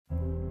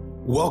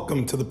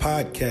Welcome to the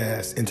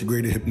podcast,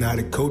 Integrated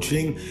Hypnotic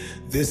Coaching.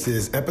 This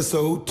is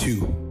episode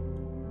 2.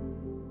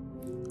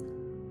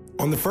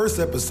 On the first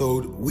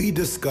episode, we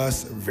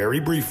discussed very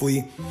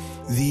briefly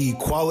the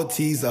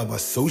qualities of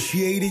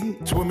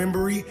associating to a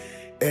memory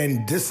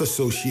and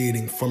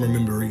disassociating from a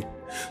memory.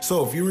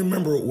 So if you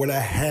remember, what I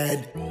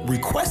had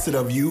requested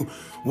of you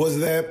was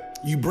that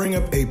you bring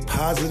up a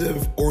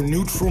positive or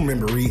neutral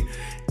memory,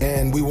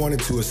 and we wanted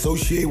to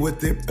associate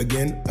with it.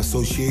 Again,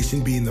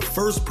 association being the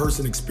first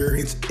person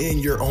experience in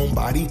your own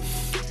body.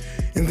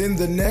 And then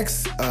the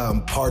next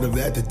part of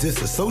that, the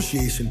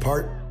disassociation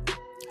part,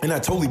 and I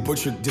totally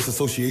butchered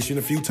disassociation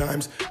a few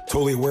times,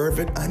 totally aware of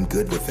it. I'm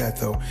good with that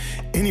though.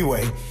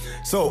 Anyway,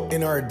 so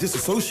in our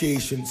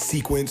disassociation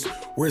sequence,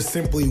 we're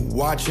simply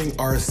watching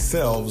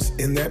ourselves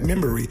in that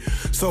memory.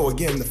 So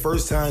again, the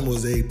first time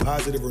was a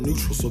positive or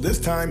neutral. So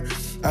this time,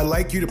 I'd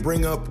like you to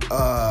bring up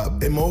a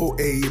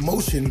memory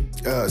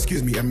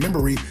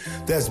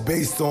that's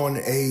based on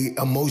a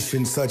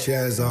emotion such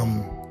as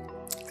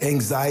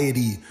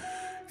anxiety,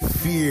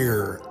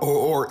 fear,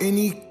 or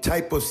any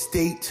type of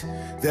state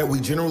that we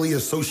generally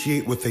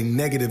associate with a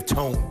negative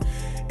tone.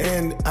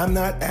 And I'm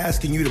not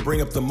asking you to bring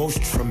up the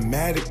most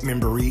traumatic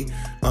memory,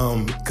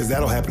 because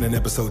that'll happen in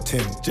episode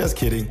 10. Just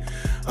kidding.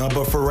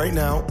 But for right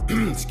now,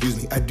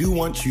 I do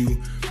want you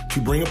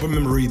to bring up a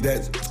memory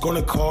that's going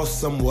to cause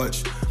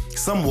somewhat,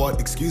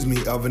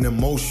 of an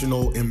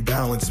emotional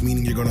imbalance,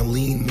 meaning you're going to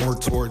lean more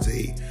towards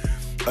a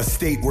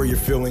state where you're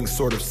feeling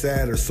sort of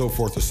sad or so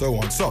forth or so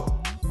on. So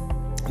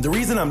the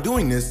reason I'm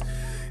doing this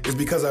is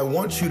because I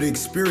want you to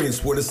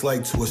experience what it's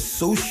like to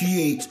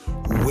associate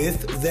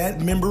with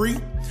that memory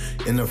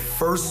in the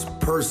first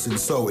person.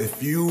 So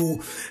if you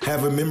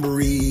have a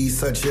memory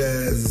such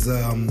as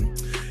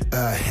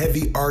a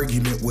heavy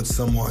argument with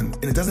someone,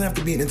 and it doesn't have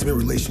to be an intimate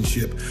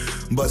relationship,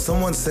 but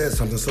someone said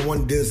something,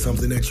 someone did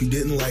something that you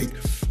didn't like,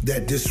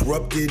 that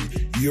disrupted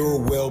your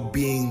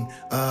well-being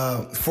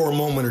for a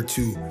moment or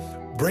two,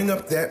 bring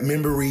up that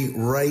memory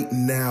right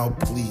now,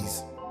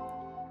 please.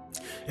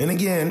 And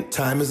again,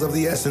 time is of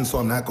the essence, so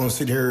I'm not going to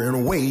sit here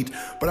and wait,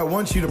 but I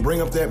want you to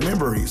bring up that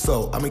memory.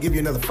 So I'm going to give you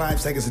another 5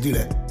 seconds to do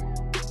that.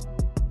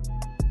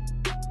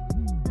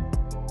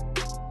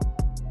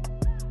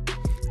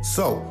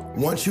 So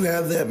once you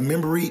have that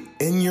memory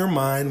in your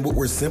mind, what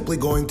we're simply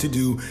going to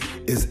do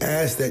is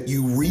ask that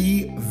you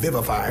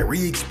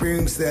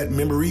re-experience that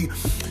memory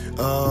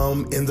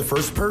in the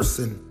first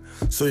person.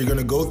 So you're going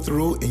to go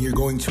through and you're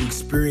going to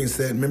experience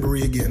that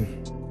memory again.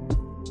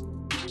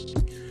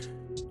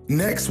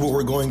 Next, what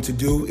we're going to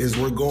do is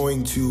we're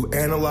going to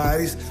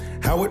analyze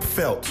how it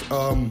felt.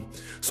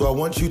 So I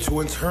want you to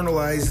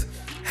internalize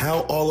how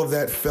all of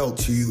that felt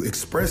to you.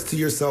 Express to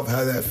yourself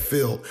how that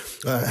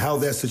how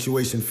that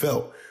situation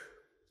felt.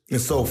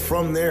 And so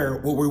from there,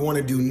 what we want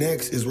to do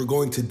next is we're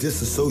going to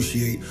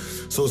disassociate.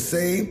 So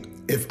say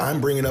if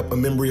I'm bringing up a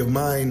memory of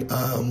mine,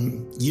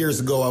 years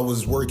ago, I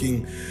was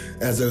working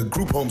as a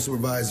group home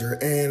supervisor,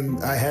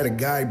 and I had a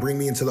guy bring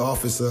me into the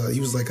office.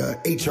 He was like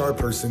a HR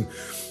person.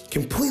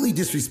 Completely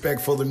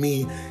disrespectful to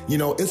me. You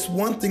know, it's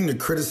one thing to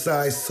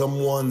criticize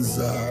someone's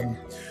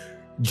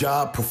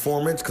job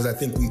performance, because I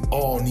think we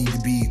all need to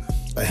be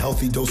a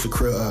healthy dose of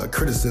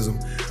criticism.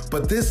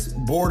 But this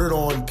bordered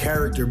on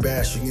character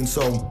bashing. And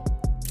so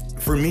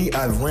for me,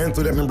 I've ran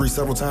through that memory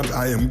several times.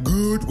 I am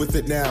good with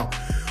it now.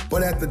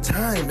 But at the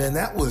time, man,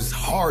 that was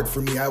hard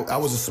for me. I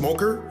was a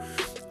smoker.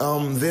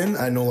 Then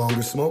I no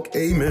longer smoke.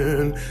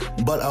 Amen.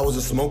 But I was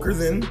a smoker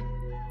then.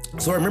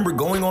 So I remember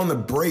going on the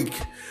break,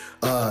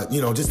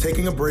 just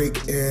taking a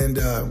break and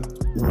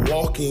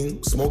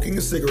walking, smoking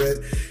a cigarette.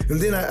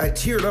 And then I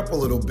teared up a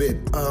little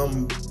bit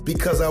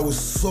because I was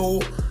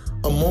so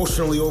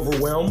emotionally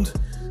overwhelmed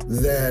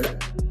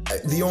that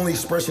the only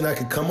expression I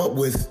could come up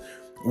with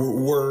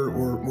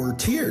were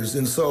tears.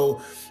 And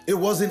so it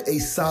wasn't a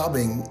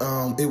sobbing,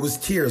 it was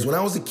tears. When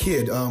I was a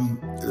kid,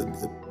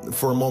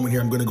 for a moment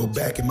here, I'm going to go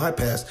back in my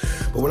past.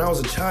 But when I was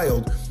a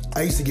child,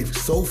 I used to get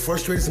so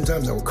frustrated,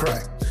 sometimes I would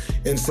cry.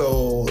 And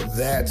so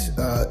that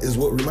is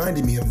what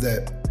reminded me of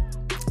that.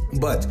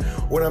 But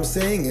what I'm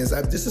saying is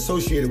I've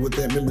disassociated with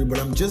that memory, but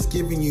I'm just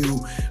giving you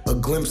a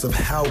glimpse of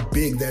how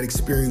big that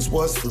experience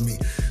was for me.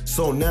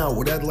 So now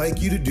what I'd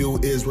like you to do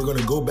is we're going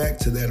to go back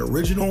to that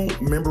original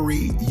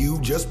memory you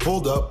just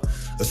pulled up,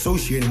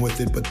 associating with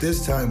it. But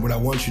this time what I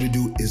want you to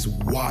do is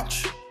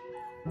watch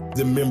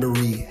the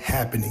memory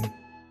happening.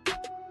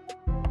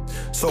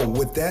 So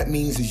what that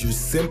means is you're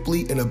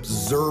simply an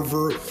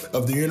observer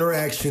of the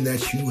interaction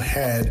that you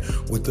had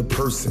with the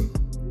person.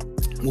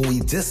 When we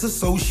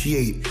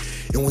disassociate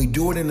and we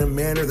do it in a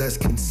manner that's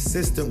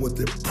consistent with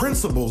the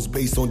principles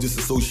based on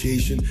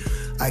disassociation,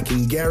 I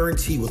can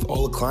guarantee with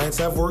all the clients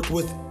I've worked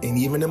with, and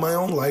even in my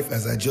own life,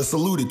 as I just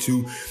alluded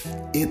to,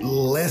 it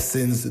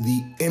lessens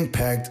the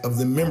impact of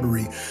the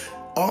memory.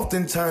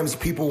 oftentimes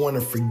people want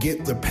to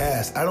forget the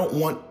past. I don't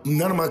want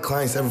none of my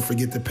clients ever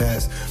forget the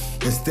past.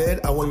 Instead,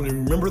 I want them to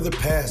remember the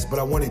past, but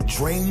I want it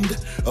drained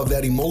of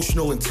that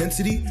emotional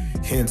intensity.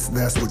 Hence,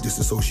 that's what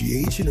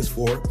disassociation is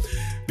for,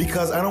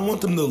 because I don't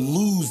want them to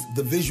lose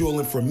the visual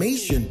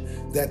information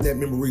that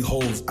memory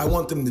holds. I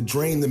want them to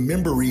drain the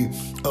memory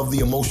of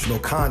the emotional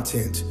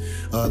content.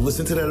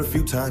 Listen to that a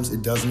few times.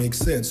 It does make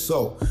sense.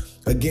 So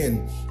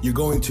again, you're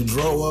going to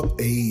draw up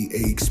a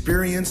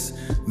experience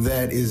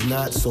that is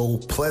not so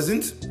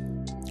pleasant,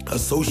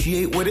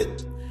 associate with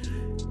it,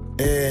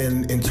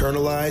 and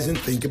internalize and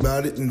think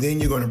about it. And then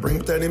you're going to bring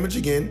up that image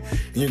again,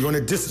 and you're going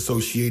to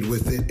disassociate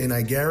with it. And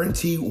I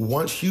guarantee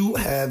once you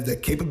have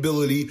that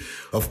capability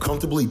of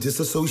comfortably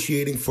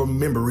disassociating from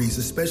memories,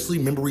 especially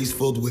memories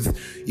filled with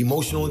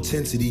emotional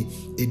intensity,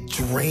 it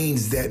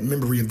drains that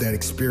memory of that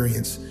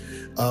experience.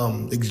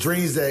 It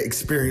drains that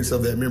experience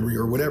of that memory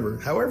or whatever.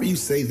 However you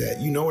say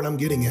that, you know what I'm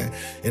getting at.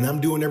 And I'm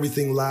doing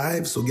everything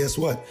live, so guess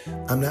what?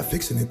 I'm not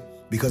fixing it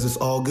because it's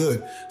all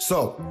good.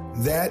 So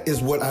that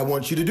is what I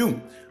want you to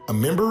do. A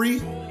memory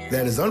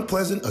that is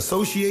unpleasant,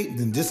 associate,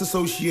 then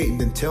disassociate, and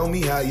then tell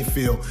me how you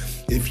feel.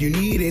 If you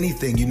need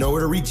anything, you know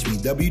where to reach me,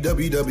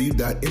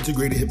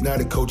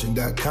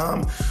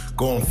 www.integratedhypnoticcoaching.com.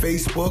 Go on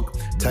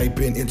Facebook, type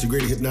in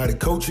Integrated Hypnotic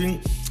Coaching.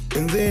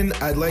 And then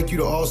I'd like you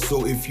to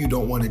also, if you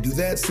don't want to do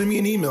that, send me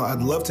an email.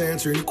 I'd love to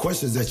answer any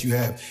questions that you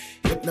have.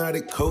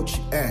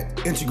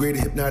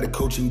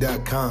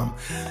 hypnoticcoach@integratedhypnoticcoaching.com.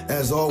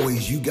 As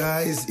always, you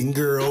guys and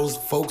girls,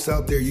 folks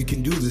out there, you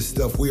can do this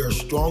stuff. We are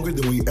stronger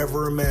than we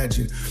ever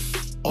imagined.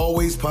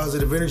 Always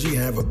positive energy.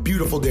 Have a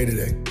beautiful day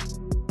today.